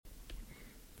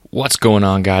What's going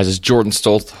on, guys? It's Jordan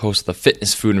Stoltz, host of the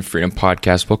Fitness, Food, and Freedom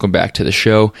podcast. Welcome back to the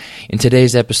show. In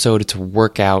today's episode, it's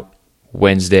Workout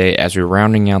Wednesday as we're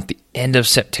rounding out the end of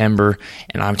September,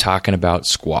 and I'm talking about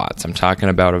squats. I'm talking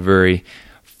about a very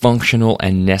functional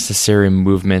and necessary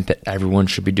movement that everyone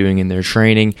should be doing in their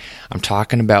training. I'm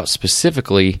talking about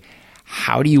specifically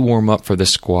how do you warm up for the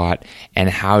squat and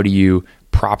how do you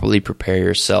properly prepare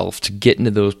yourself to get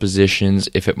into those positions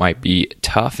if it might be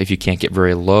tough, if you can't get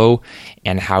very low,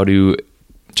 and how to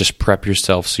just prep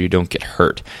yourself so you don't get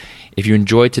hurt. If you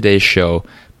enjoyed today's show,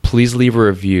 please leave a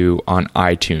review on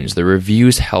iTunes. The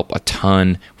reviews help a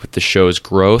ton with the show's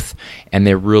growth, and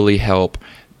they really help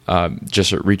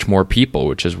just reach more people,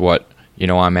 which is what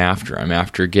I'm after. I'm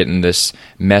after getting this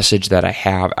message that I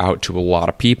have out to a lot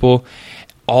of people.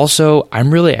 Also,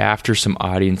 I'm really after some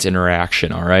audience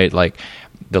interaction, all right? Like,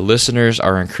 the listeners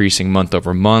are increasing month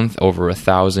over month, over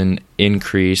 1,000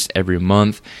 increase every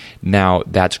month. Now,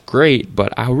 that's great,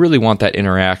 but I really want that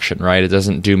interaction, right? It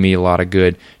doesn't do me a lot of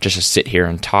good just to sit here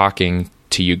and talking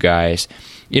to you guys.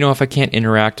 If I can't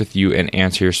interact with you and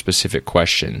answer your specific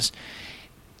questions.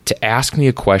 To ask me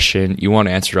a question, you want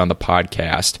to answer it on the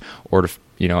podcast, or to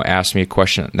ask me a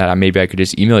question that maybe I could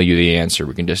just email you the answer.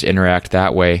 We can just interact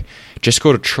that way. Just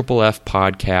go to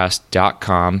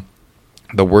triplefpodcast.com,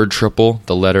 the word triple,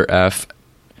 the letter F,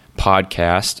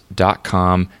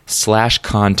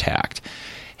 podcast.com/contact.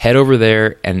 Head over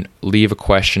there and leave a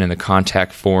question in the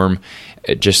contact form.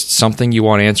 Just something you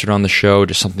want answered on the show,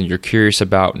 just something you're curious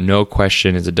about. No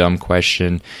question is a dumb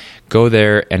question. Go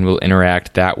there and we'll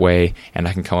interact that way, and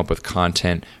I can come up with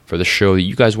content for the show that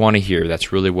you guys want to hear.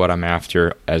 That's really what I'm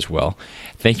after as well.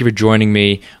 Thank you for joining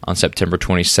me on September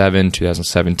 27,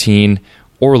 2017,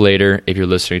 or later if you're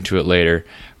listening to it later,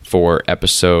 for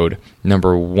episode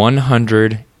number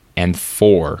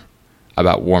 104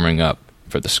 about warming up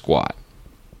for the squat.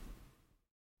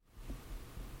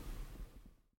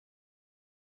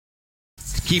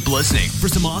 Keep listening for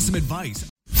some awesome advice.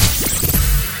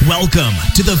 Welcome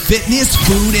to the Fitness,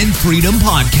 Food, and Freedom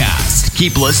podcast.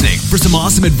 Keep listening for some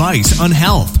awesome advice on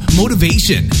health,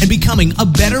 motivation, and becoming a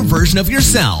better version of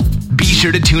yourself. Be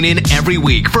sure to tune in every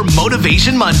week for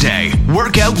Motivation Monday,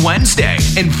 Workout Wednesday,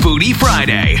 and Foodie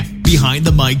Friday. Behind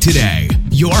the mic today,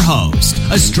 your host,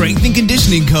 a strength and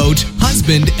conditioning coach,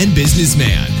 husband, and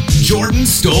businessman, Jordan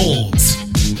Stoltz.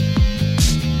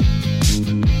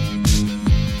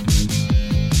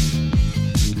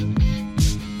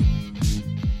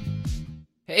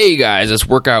 Hey guys, it's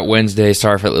Workout Wednesday.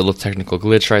 Sorry for that little technical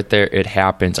glitch right there. It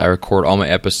happens. I record all my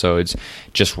episodes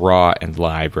just raw and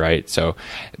live, right? So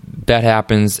that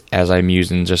happens as I'm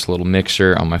using just a little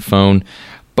mixer on my phone.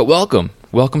 But welcome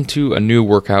to a new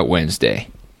Workout Wednesday.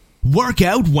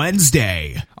 Workout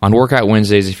Wednesday. On Workout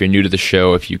Wednesdays, if you're new to the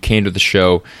show, if you came to the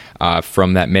show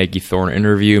from that Maggie Thorne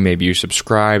interview, maybe you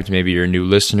subscribed, maybe you're a new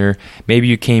listener, maybe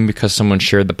you came because someone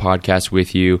shared the podcast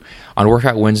with you. On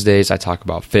Workout Wednesdays, I talk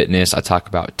about fitness, I talk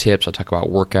about tips, I talk about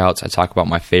workouts, I talk about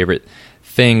my favorite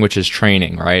thing, which is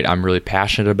training, right? I'm really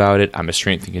passionate about it. I'm a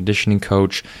strength and conditioning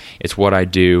coach. It's what I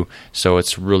do, so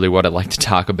it's really what I like to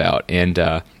talk about. And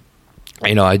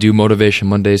I do Motivation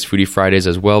Mondays, Foodie Fridays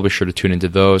as well. Be sure to tune into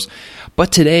those.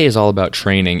 But today is all about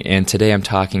training, and today I'm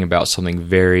talking about something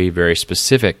very, very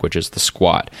specific, which is the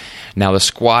squat. Now, the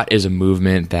squat is a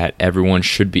movement that everyone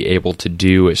should be able to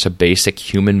do. It's a basic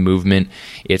human movement.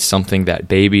 It's something that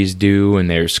babies do, and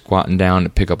they're squatting down to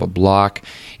pick up a block.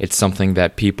 It's something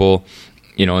that people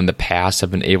in the past have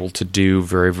been able to do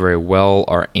very, very well.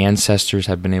 Our ancestors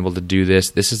have been able to do this.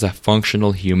 This is a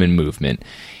functional human movement.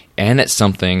 And it's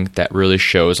something that really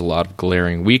shows a lot of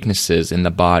glaring weaknesses in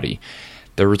the body.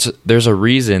 There's a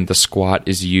reason the squat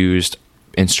is used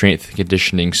in strength and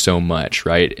conditioning so much,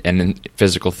 right? And in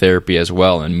physical therapy as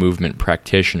well, and movement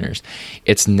practitioners.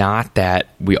 It's not that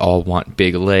we all want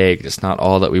big legs. It's not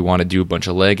all that we want to do a bunch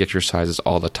of leg exercises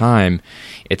all the time.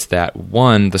 It's that,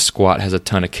 one, the squat has a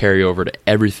ton of carryover to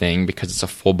everything because it's a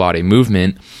full body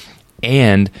movement.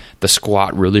 And the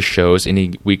squat really shows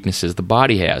any weaknesses the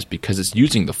body has because it's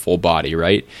using the full body,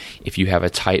 right? If you have a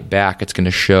tight back, it's going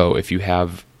to show. If you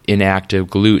have inactive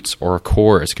glutes or a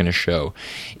core, it's going to show.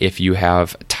 If you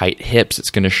have tight hips, it's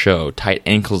going to show. Tight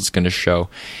ankles, it's going to show.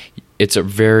 It's a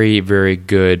very, very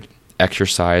good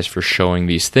exercise for showing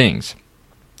these things.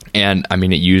 And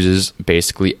it uses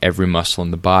basically every muscle in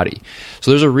the body.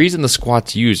 So there's a reason the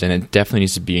squat's used, and it definitely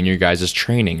needs to be in your guys'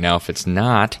 training. Now, if it's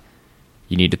not,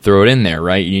 you need to throw it in there,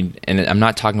 right? And I'm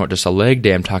not talking about just a leg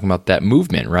day. I'm talking about that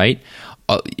movement, right?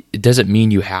 It doesn't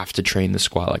mean you have to train the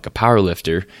squat like a power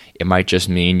lifter. It might just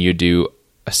mean you do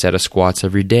a set of squats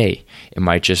every day. It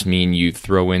might just mean you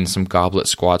throw in some goblet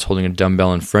squats holding a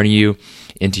dumbbell in front of you.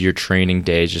 into your training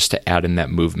days just to add in that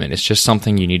movement. It's just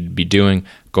something you need to be doing,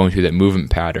 going through that movement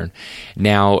pattern.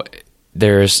 Now,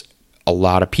 there's a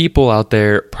lot of people out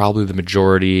there, probably the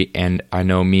majority, and I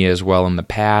know me as well in the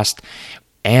past,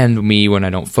 and me when I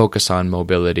don't focus on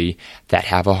mobility, that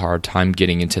have a hard time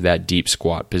getting into that deep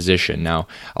squat position. Now,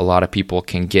 a lot of people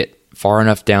can get far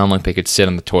enough down like they could sit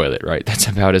on the toilet, right? That's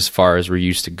about as far as we're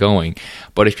used to going.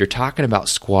 But if you're talking about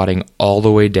squatting all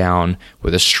the way down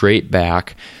with a straight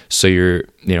back, so you're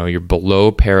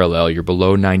below parallel, you're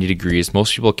below 90 degrees,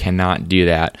 most people cannot do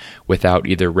that without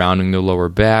either rounding their lower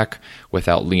back,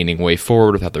 without leaning way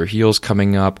forward, without their heels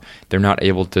coming up. They're not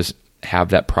able to have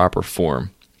that proper form.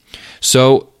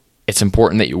 So it's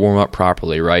important that you warm up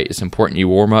properly, right? It's important you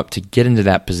warm up to get into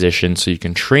that position so you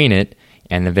can train it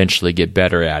and eventually get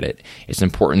better at it. It's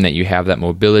important that you have that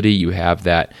mobility, you have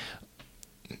that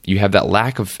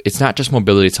lack of, it's not just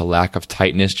mobility, it's a lack of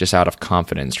tightness just out of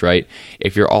confidence, right?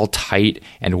 If you're all tight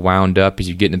and wound up as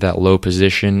you get into that low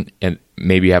position, and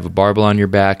maybe you have a barbell on your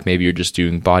back, maybe you're just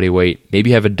doing body weight,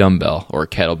 maybe you have a dumbbell or a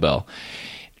kettlebell.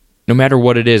 No matter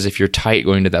what it is, if you're tight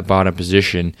going to that bottom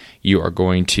position, you are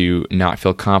going to not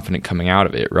feel confident coming out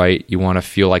of it, right? You want to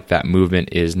feel like that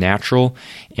movement is natural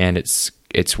and it's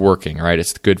working, right?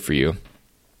 It's good for you.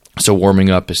 So warming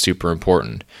up is super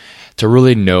important. To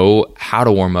really know how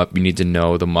to warm up, you need to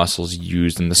know the muscles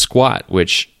used in the squat,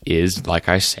 which is, like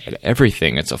I said,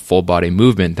 everything. It's a full body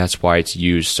movement. That's why it's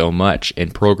used so much in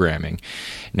programming.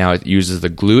 Now, it uses the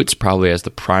glutes probably as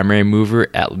the primary mover.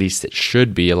 At least it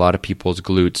should be. A lot of people's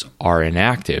glutes are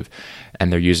inactive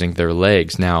and they're using their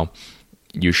legs. Now,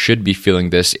 you should be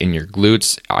feeling this in your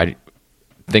glutes. I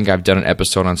think I've done an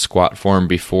episode on squat form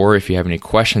before. If you have any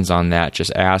questions on that,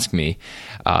 just ask me,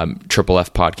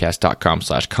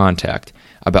 triplefpodcast.com/contact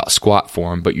about squat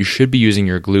form, but you should be using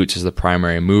your glutes as the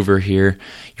primary mover here.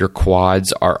 Your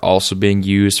quads are also being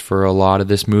used for a lot of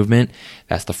this movement.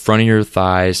 That's the front of your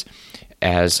thighs.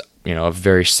 As you know, a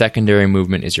very secondary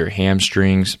movement is your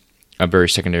hamstrings. A very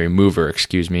secondary mover,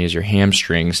 is your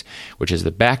hamstrings, which is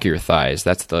the back of your thighs.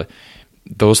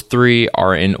 Those three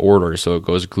are in order. So it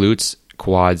goes glutes,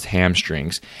 quads,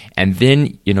 hamstrings. And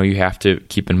then, you have to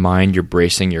keep in mind you're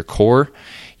bracing your core,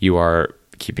 you are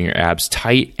keeping your abs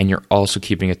tight, and you're also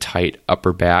keeping a tight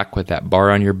upper back with that bar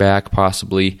on your back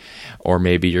possibly, or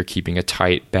maybe you're keeping a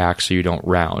tight back so you don't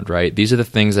round, right? These are the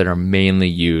things that are mainly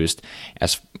used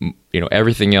as,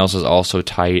 everything else is also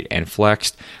tight and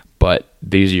flexed, but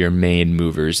these are your main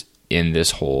movers in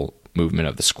this whole movement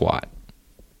of the squat.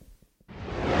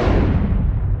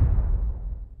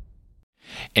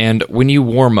 And when you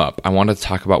warm up, I wanted to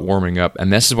talk about warming up,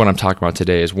 and this is what I'm talking about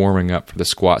today, is warming up for the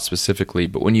squat specifically.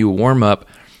 But when you warm up,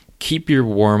 keep your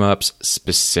warm-ups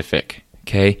specific,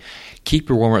 okay? Keep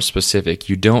your warm-up specific.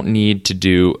 You don't need to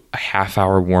do a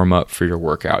half-hour warm-up for your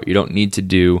workout. You don't need to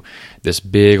do this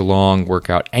big, long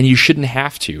workout, and you shouldn't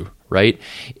have to, right?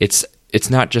 It's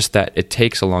not just that it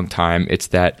takes a long time. It's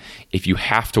that if you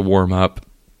have to warm up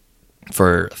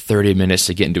for 30 minutes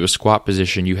to get into a squat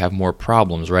position, you have more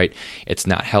problems, right? It's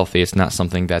not healthy. It's not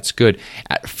something that's good.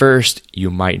 At first, you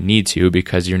might need to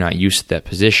because you're not used to that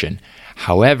position.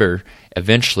 However,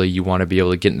 eventually you want to be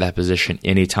able to get in that position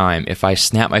anytime. If I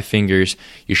snap my fingers,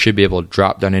 you should be able to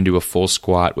drop down into a full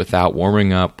squat without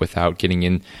warming up, without getting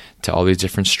into all these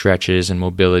different stretches and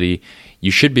mobility.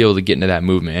 You should be able to get into that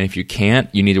movement. And if you can't,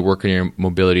 you need to work on your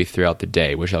mobility throughout the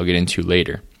day, which I'll get into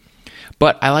later.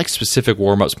 But I like specific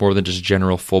warm-ups more than just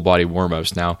general full-body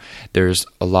warm-ups. Now, there's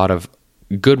a lot of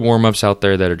good warm-ups out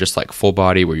there that are just like full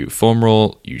body, where you foam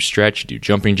roll, you stretch, you do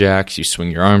jumping jacks, you swing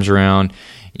your arms around,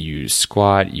 you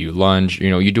squat, you lunge,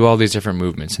 you do all these different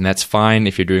movements. And that's fine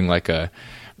if you're doing like a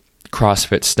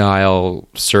CrossFit style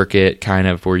circuit, kind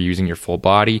of where you're using your full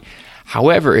body.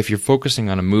 However, if you're focusing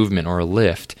on a movement or a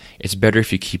lift, it's better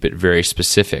if you keep it very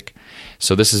specific.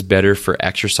 So this is better for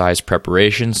exercise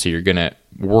preparation. So you're going to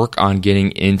work on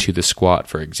getting into the squat,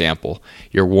 for example.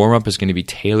 Your warm-up is going to be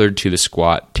tailored to the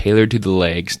squat, tailored to the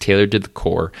legs, tailored to the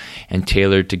core, and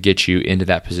tailored to get you into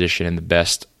that position in the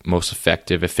best, most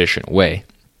effective, efficient way.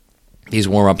 These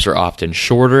warm-ups are often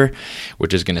shorter,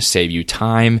 which is going to save you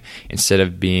time. Instead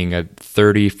of being a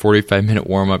 30, 45-minute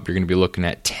warm-up, you're going to be looking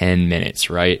at 10 minutes,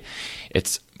 right?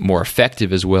 It's more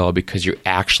effective as well because you're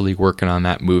actually working on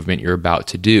that movement you're about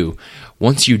to do.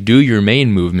 Once you do your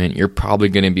main movement, you're probably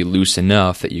going to be loose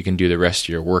enough that you can do the rest of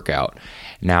your workout.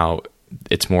 Now,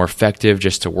 it's more effective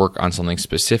just to work on something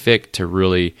specific to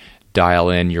really dial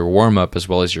in your warm-up as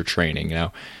well as your training.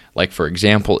 Now, like for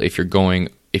example, if you're doing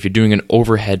an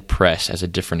overhead press as a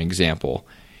different example,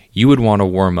 you would want to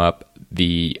warm up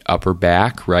the upper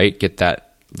back, right? Get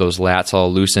those lats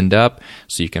all loosened up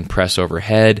so you can press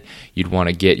overhead. You'd want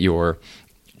to get your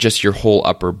just your whole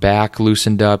upper back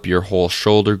loosened up, your whole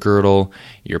shoulder girdle,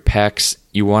 your pecs.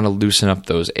 You want to loosen up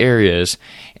those areas,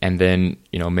 and then,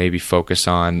 maybe focus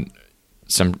on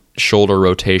some shoulder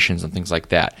rotations and things like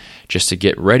that, just to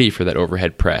get ready for that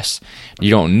overhead press.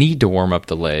 You don't need to warm up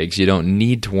the legs. You don't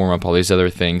need to warm up all these other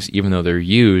things, even though they're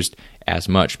used as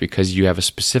much, because you have a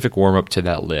specific warm up to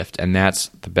that lift, and that's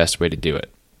the best way to do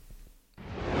it.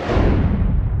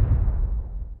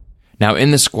 Now,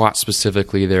 in the squat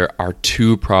specifically, there are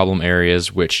two problem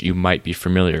areas which you might be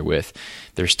familiar with.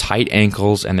 There's tight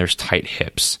ankles and there's tight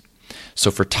hips.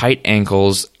 So for tight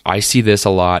ankles, I see this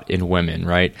a lot in women,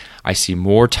 right? I see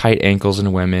more tight ankles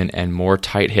in women and more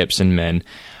tight hips in men.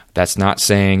 That's not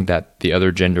saying that the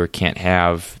other gender can't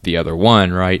have the other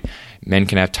one, right? Men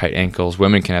can have tight ankles,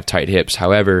 women can have tight hips.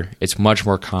 However, it's much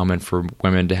more common for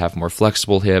women to have more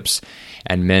flexible hips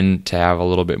and men to have a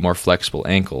little bit more flexible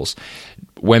ankles.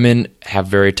 Women have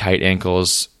very tight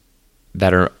ankles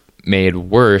that are made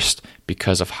worse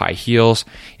because of high heels.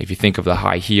 If you think of the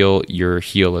high heel, your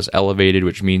heel is elevated,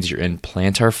 which means you're in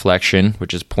plantar flexion,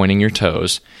 which is pointing your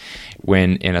toes.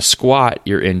 When in a squat,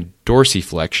 you're in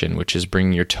dorsiflexion, which is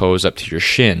bringing your toes up to your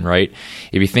shin, right?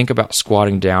 If you think about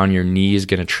squatting down, your knee is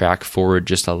going to track forward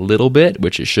just a little bit,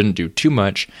 which it shouldn't do too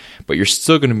much, but you're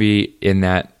still going to be in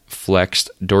that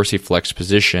flexed, dorsiflex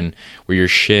position where your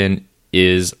shin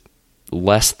is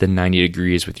less than 90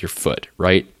 degrees with your foot,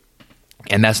 right?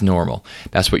 And that's normal.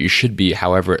 That's what you should be.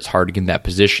 However, it's hard to get in that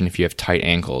position if you have tight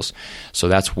ankles. So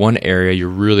that's one area you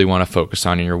really want to focus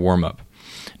on in your warm-up.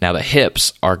 Now, the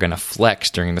hips are going to flex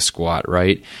during the squat,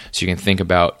 right? So you can think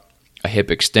about a hip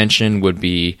extension would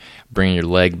be bringing your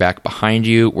leg back behind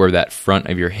you where that front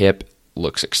of your hip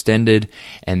looks extended.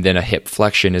 And then a hip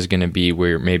flexion is going to be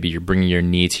where maybe you're bringing your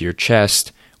knee to your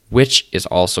chest, which is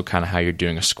also kind of how you're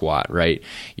doing a squat, right?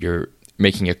 You're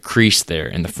making a crease there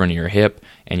in the front of your hip,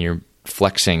 and you're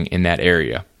flexing in that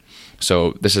area.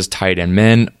 So this is tight in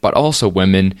men, but also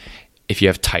women. If you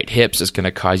have tight hips, it's going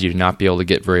to cause you to not be able to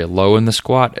get very low in the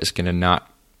squat. It's going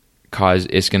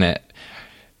to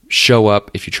show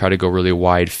up if you try to go really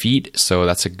wide feet. So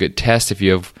that's a good test if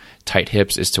you have tight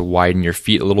hips, is to widen your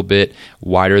feet a little bit,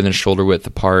 wider than shoulder width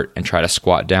apart, and try to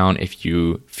squat down. If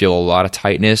you feel a lot of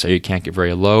tightness or you can't get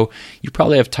very low, you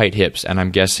probably have tight hips. And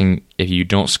I'm guessing if you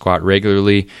don't squat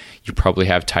regularly, you probably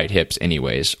have tight hips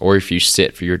anyways. Or if you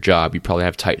sit for your job, you probably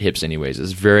have tight hips anyways.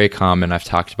 It's very common. I've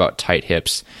talked about tight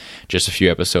hips just a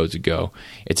few episodes ago.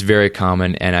 It's very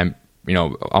common, and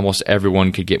almost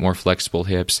everyone could get more flexible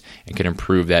hips and could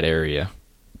improve that area.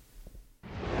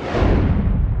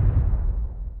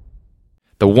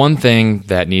 The one thing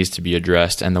that needs to be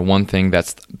addressed, and the one thing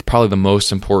that's probably the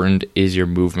most important, is your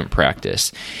movement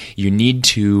practice. You need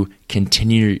to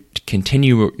continue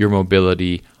your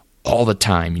mobility all the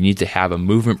time. You need to have a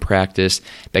movement practice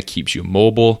that keeps you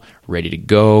mobile, ready to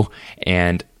go,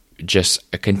 and just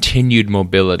a continued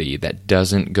mobility that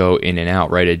doesn't go in and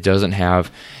out, right? It doesn't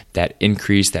have that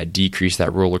increase, that decrease,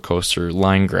 that roller coaster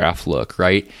line graph look,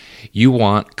 right? You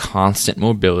want constant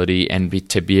mobility and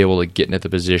to be able to get into the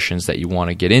positions that you want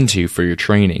to get into for your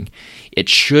training. It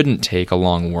shouldn't take a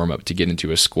long warm-up to get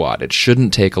into a squat. It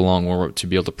shouldn't take a long warm-up to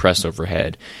be able to press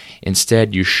overhead.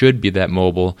 Instead, you should be that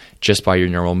mobile just by your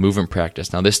normal movement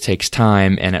practice. Now, this takes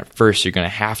time, and at first you're going to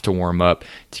have to warm up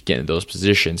to get into those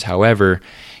positions. However,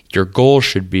 your goal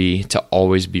should be to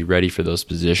always be ready for those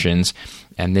positions,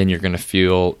 and then you're going to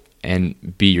feel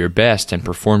and be your best and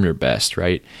perform your best,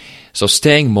 right? So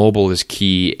staying mobile is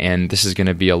key, and this is going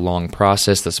to be a long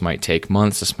process. This might take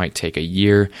months, this might take a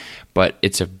year, but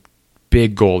it's a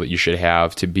big goal that you should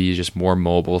have to be just more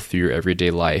mobile through your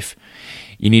everyday life.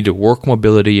 You need to work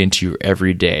mobility into your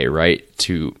everyday, right?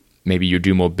 To maybe you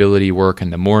do mobility work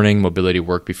in the morning, mobility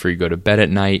work before you go to bed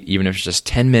at night, even if it's just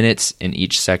 10 minutes in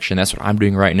each section. That's what I'm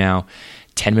doing right now.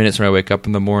 10 minutes when I wake up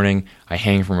in the morning, I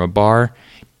hang from a bar,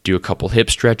 do a couple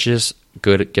hip stretches,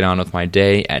 get on with my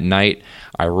day. At night,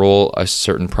 I roll a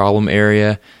certain problem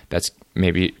area that's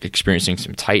maybe experiencing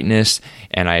some tightness,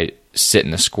 and I sit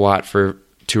in the squat for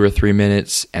 2 or 3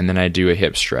 minutes, and then I do a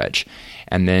hip stretch.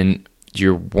 And then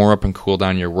you warm up and cool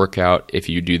down your workout. If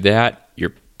you do that,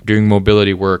 you're doing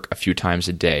mobility work a few times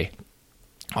a day.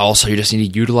 Also, you just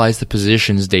need to utilize the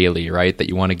positions daily, right, that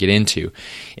you want to get into.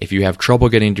 If you have trouble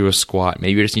getting into a squat,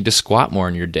 maybe you just need to squat more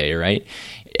in your day, right?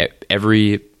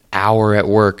 Every hour at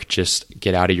work, just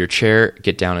get out of your chair,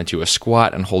 get down into a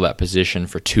squat, and hold that position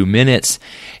for 2 minutes,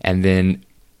 and then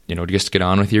just get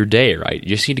on with your day, right? You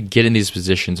just need to get in these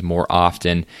positions more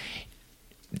often.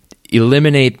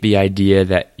 Eliminate the idea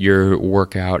that your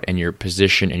workout and your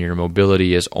position and your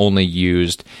mobility is only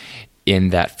used in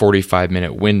that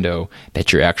 45-minute window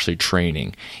that you're actually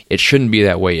training. It shouldn't be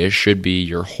that way. It should be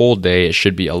your whole day. It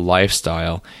should be a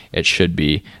lifestyle. It should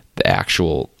be the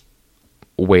actual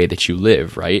way that you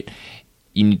live, right?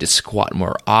 You need to squat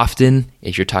more often.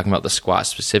 If you're talking about the squat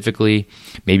specifically,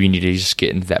 maybe you need to just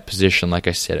get into that position, like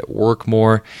I said, at work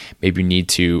more. Maybe you need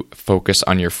to focus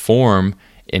on your form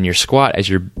in your squat as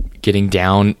you're getting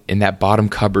down in that bottom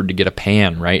cupboard to get a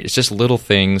pan, right? It's just little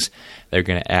things that are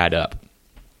going to add up.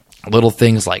 Little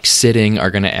things like sitting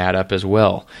are going to add up as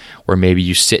well, where maybe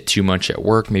you sit too much at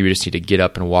work. Maybe you just need to get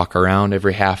up and walk around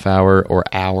every half hour or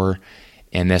hour,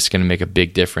 and that's going to make a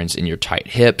big difference in your tight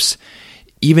hips.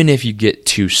 Even if you get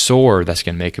too sore, that's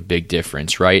going to make a big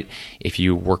difference, right? If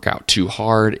you work out too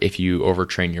hard, if you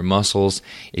overtrain your muscles,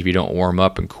 if you don't warm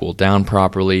up and cool down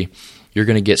properly, you're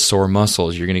going to get sore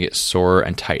muscles, you're going to get sore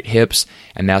and tight hips,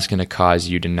 and that's going to cause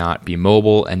you to not be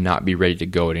mobile and not be ready to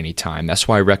go at any time. That's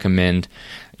why I recommend,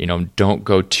 don't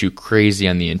go too crazy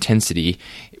on the intensity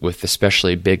with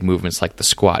especially big movements like the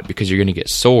squat, because you're going to get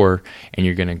sore and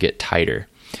you're going to get tighter.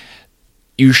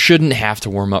 You shouldn't have to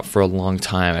warm up for a long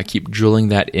time. I keep drilling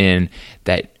that in,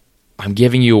 that I'm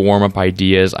giving you warm-up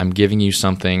ideas. I'm giving you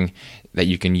something that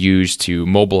you can use to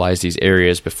mobilize these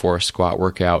areas before a squat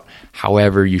workout.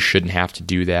 However, you shouldn't have to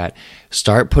do that.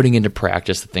 Start putting into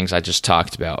practice the things I just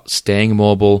talked about. Staying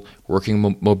mobile,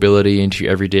 working mobility into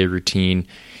your everyday routine.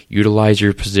 Utilize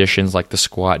your positions like the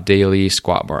squat daily,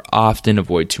 squat more often,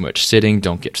 avoid too much sitting,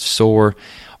 don't get sore.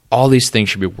 All these things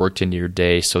should be worked into your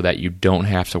day so that you don't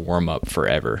have to warm up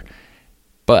forever.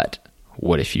 But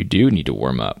what if you do need to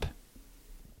warm up?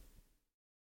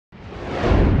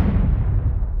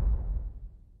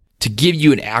 To give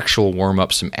you an actual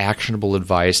warm-up, some actionable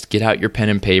advice, get out your pen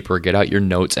and paper, get out your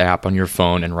notes app on your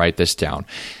phone and write this down.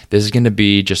 This is going to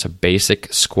be just a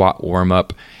basic squat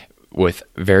warm-up with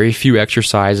very few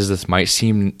exercises. This might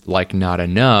seem like not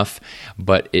enough,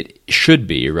 but it should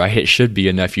be, right? It should be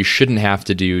enough. You shouldn't have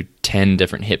to do 10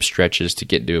 different hip stretches to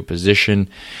get into a position,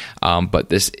 but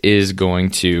this is going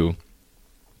to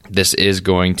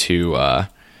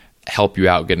help you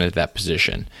out get into that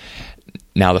position.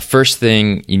 Now, the first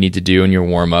thing you need to do in your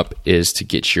warm-up is to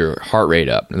get your heart rate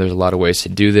up. Now, there's a lot of ways to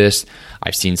do this.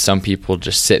 I've seen some people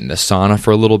just sit in the sauna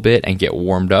for a little bit and get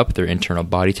warmed up, their internal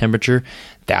body temperature.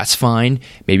 That's fine.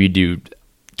 Maybe you do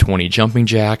 20 jumping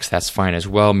jacks. That's fine as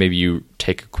well. Maybe you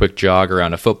take a quick jog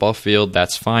around a football field.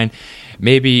 That's fine.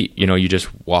 Maybe, you just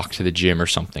walk to the gym or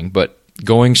something. But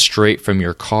going straight from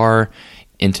your car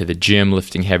into the gym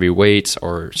lifting heavy weights,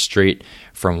 or straight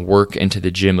from work into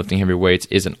the gym lifting heavy weights,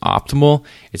 isn't optimal.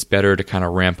 It's better to kind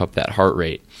of ramp up that heart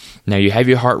rate. Now you have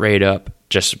your heart rate up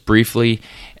just briefly,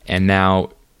 and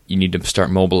now you need to start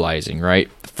mobilizing,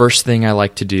 right? The first thing I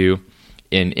like to do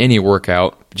in any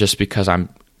workout, just because I'm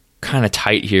kind of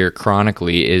tight here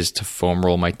chronically, is to foam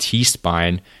roll my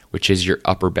T-spine, which is your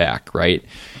upper back, right?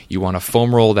 You want to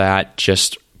foam roll that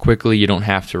just quickly. You don't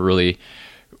have to really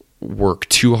work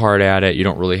too hard at it. You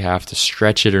don't really have to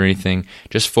stretch it or anything.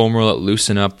 Just foam roll it,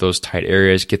 loosen up those tight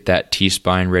areas, get that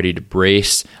T-spine ready to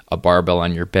brace a barbell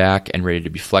on your back and ready to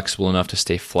be flexible enough to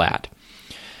stay flat.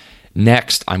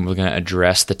 Next, I'm going to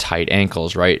address the tight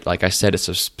ankles, right? Like I said, it's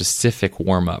a specific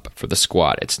warm-up for the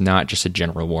squat. It's not just a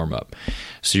general warm-up.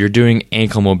 So you're doing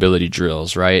ankle mobility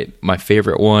drills, right? My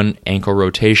favorite one, ankle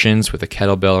rotations with a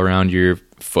kettlebell around your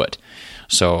foot.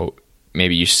 So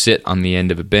maybe you sit on the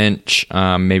end of a bench,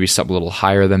 maybe something a little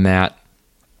higher than that.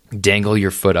 Dangle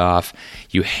your foot off.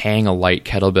 You hang a light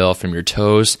kettlebell from your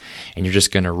toes, and you're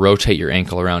just going to rotate your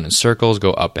ankle around in circles,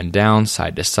 go up and down,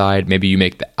 side to side. Maybe you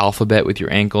make the alphabet with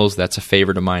your ankles. That's a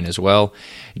favorite of mine as well,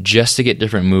 just to get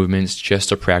different movements, just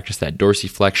to practice that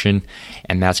dorsiflexion,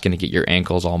 and that's going to get your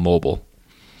ankles all mobile.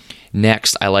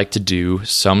 Next, I like to do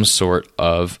some sort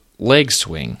of leg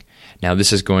swing. Now,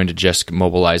 this is going to just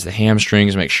mobilize the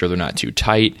hamstrings, make sure they're not too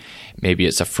tight. Maybe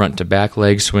it's a front to back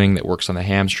leg swing that works on the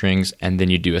hamstrings, and then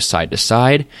you do a side to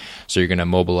side. So you're going to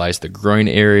mobilize the groin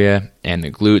area and the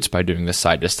glutes by doing the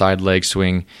side to side leg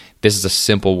swing. This is a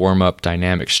simple warm up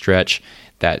dynamic stretch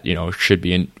that should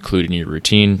be included in your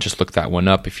routine. Just look that one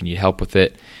up if you need help with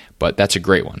it, but that's a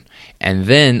great one. And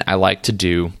then I like to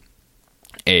do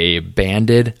a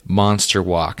banded monster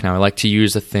walk. Now, I like to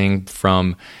use a thing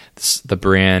from the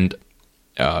brand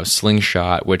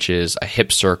Slingshot, which is a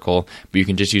hip circle, but you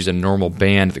can just use a normal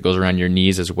band that goes around your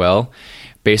knees as well.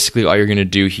 Basically, all you're going to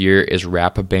do here is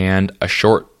wrap a band, a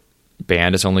short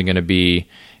band. It's only going to be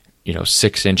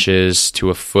 6 inches to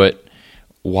a foot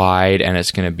wide, and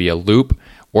it's going to be a loop,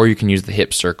 or you can use the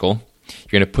hip circle.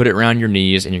 You're going to put it around your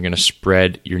knees, and you're going to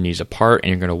spread your knees apart, and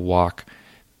you're going to walk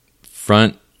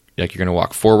front Like, you're going to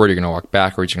walk forward, you're going to walk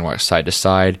backwards, you're going to walk side to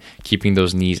side, keeping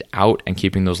those knees out and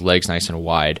keeping those legs nice and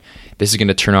wide. This is going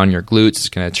to turn on your glutes. It's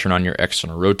going to turn on your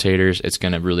external rotators. It's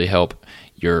going to really help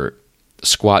your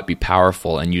squat be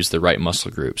powerful and use the right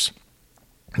muscle groups.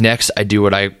 Next, I do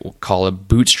what I call a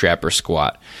bootstrapper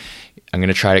squat. I'm going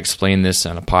to try to explain this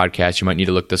on a podcast. You might need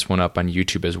to look this one up on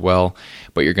YouTube as well.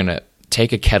 But you're going to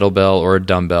take a kettlebell or a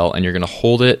dumbbell and you're going to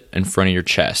hold it in front of your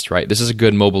chest, right? This is a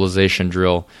good mobilization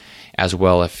drill as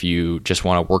well if you just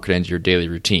want to work it into your daily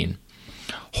routine.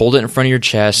 Hold it in front of your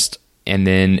chest and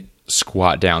then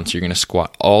squat down. So you're going to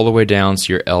squat all the way down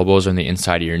so your elbows are on the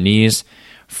inside of your knees.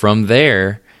 From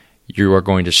there, you are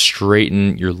going to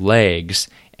straighten your legs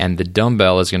and the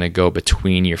dumbbell is going to go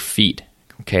between your feet,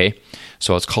 okay?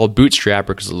 So it's called bootstrapper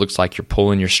because it looks like you're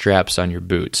pulling your straps on your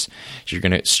boots. So you're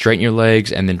going to straighten your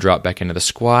legs and then drop back into the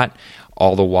squat,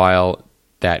 all the while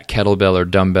that kettlebell or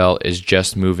dumbbell is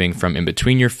just moving from in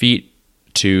between your feet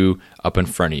to up in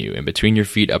front of you. In between your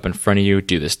feet, up in front of you.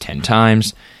 Do this 10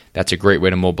 times. That's a great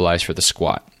way to mobilize for the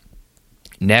squat.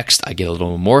 Next, I get a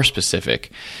little more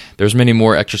specific. There's many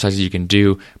more exercises you can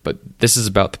do, but this is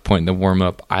about the point in the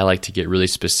warm-up. I like to get really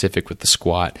specific with the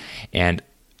squat and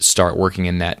start working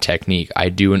in that technique. I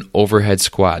do an overhead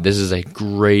squat. This is a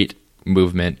great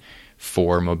movement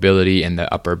for mobility in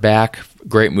the upper back,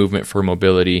 great movement for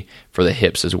mobility for the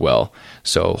hips as well.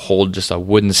 So hold just a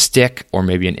wooden stick or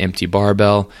maybe an empty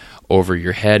barbell over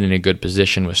your head in a good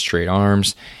position with straight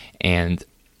arms and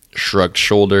shrugged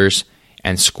shoulders,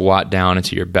 and squat down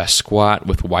into your best squat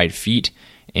with wide feet,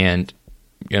 and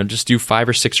just do 5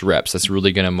 or 6 reps. That's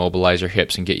really going to mobilize your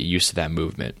hips and get you used to that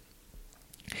movement.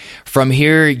 From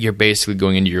here, you're basically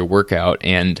going into your workout,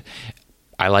 and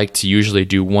I like to usually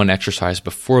do one exercise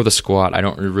before the squat. I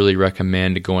don't really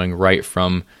recommend going right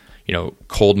from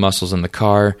cold muscles in the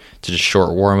car to just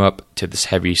short warm up to this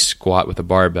heavy squat with a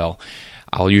barbell.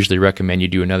 I'll usually recommend you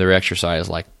do another exercise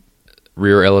like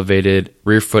rear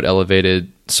foot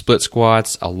elevated split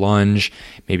squats, a lunge,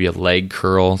 maybe a leg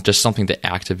curl, just something to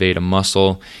activate a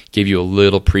muscle, give you a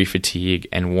little pre-fatigue,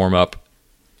 and warm up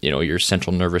your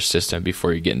central nervous system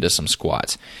before you get into some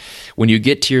squats. When you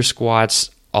get to your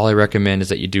squats, all I recommend is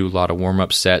that you do a lot of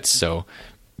warm-up sets, so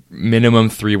minimum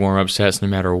 3 warm-up sets no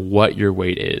matter what your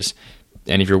weight is.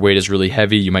 And if your weight is really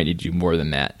heavy, you might need to do more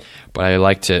than that. But I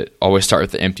like to always start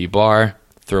with the empty bar,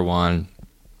 throw on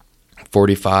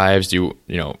 45s, do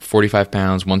 45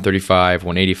 pounds, 135,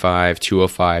 185,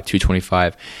 205,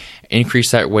 225.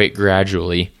 Increase that weight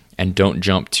gradually and don't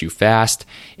jump too fast,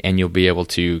 and you'll be able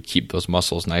to keep those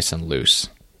muscles nice and loose.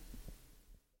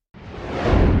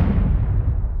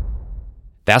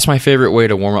 That's my favorite way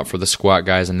to warm up for the squat,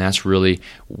 guys, and that's really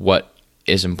what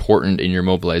is important in your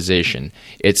mobilization.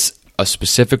 It's a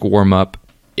specific warm-up.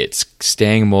 It's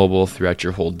staying mobile throughout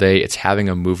your whole day. It's having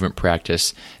a movement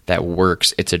practice that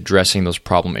works. It's addressing those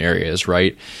problem areas,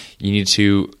 right? You need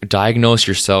to diagnose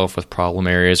yourself with problem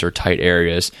areas or tight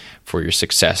areas for your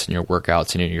success in your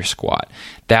workouts and in your squat.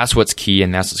 That's what's key,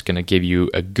 and that's what's going to give you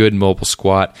a good mobile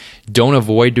squat. Don't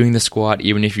avoid doing the squat,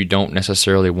 even if you don't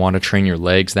necessarily want to train your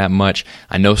legs that much.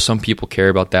 I know some people care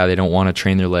about that. They don't want to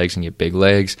train their legs and get big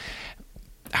legs.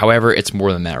 However, it's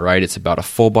more than that, right? It's about a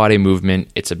full body movement.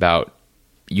 It's about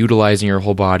utilizing your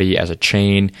whole body as a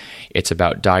chain. It's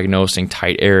about diagnosing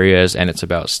tight areas, and it's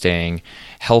about staying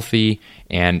healthy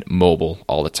and mobile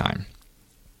all the time.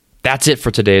 That's it for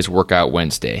today's Workout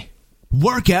Wednesday.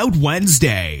 Workout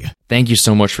Wednesday. Thank you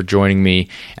so much for joining me,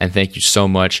 and thank you so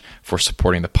much for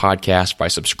supporting the podcast by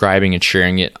subscribing and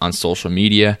sharing it on social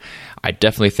media. I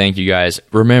definitely thank you guys.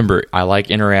 Remember, I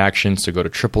like interaction, so go to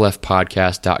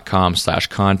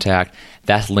triplefpodcast.com/contact.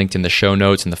 That's linked in the show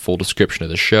notes and the full description of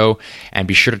the show. And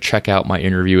be sure to check out my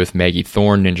interview with Maggie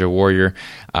Thorne, Ninja Warrior,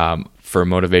 for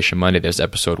Motivation Monday. There's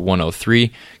episode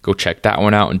 103. Go check that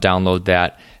one out and download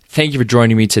that. Thank you for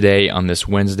joining me today on this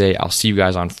Wednesday. I'll see you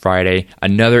guys on Friday.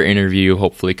 Another interview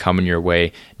hopefully coming your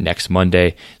way next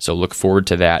Monday. So look forward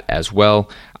to that as well.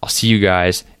 I'll see you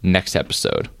guys next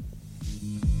episode.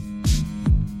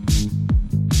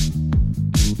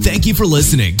 Thank you for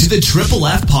listening to the Triple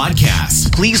F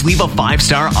Podcast. Please leave a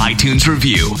 5-star iTunes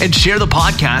review and share the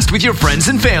podcast with your friends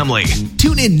and family.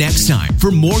 Tune in next time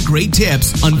for more great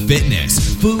tips on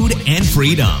fitness, food, and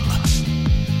freedom.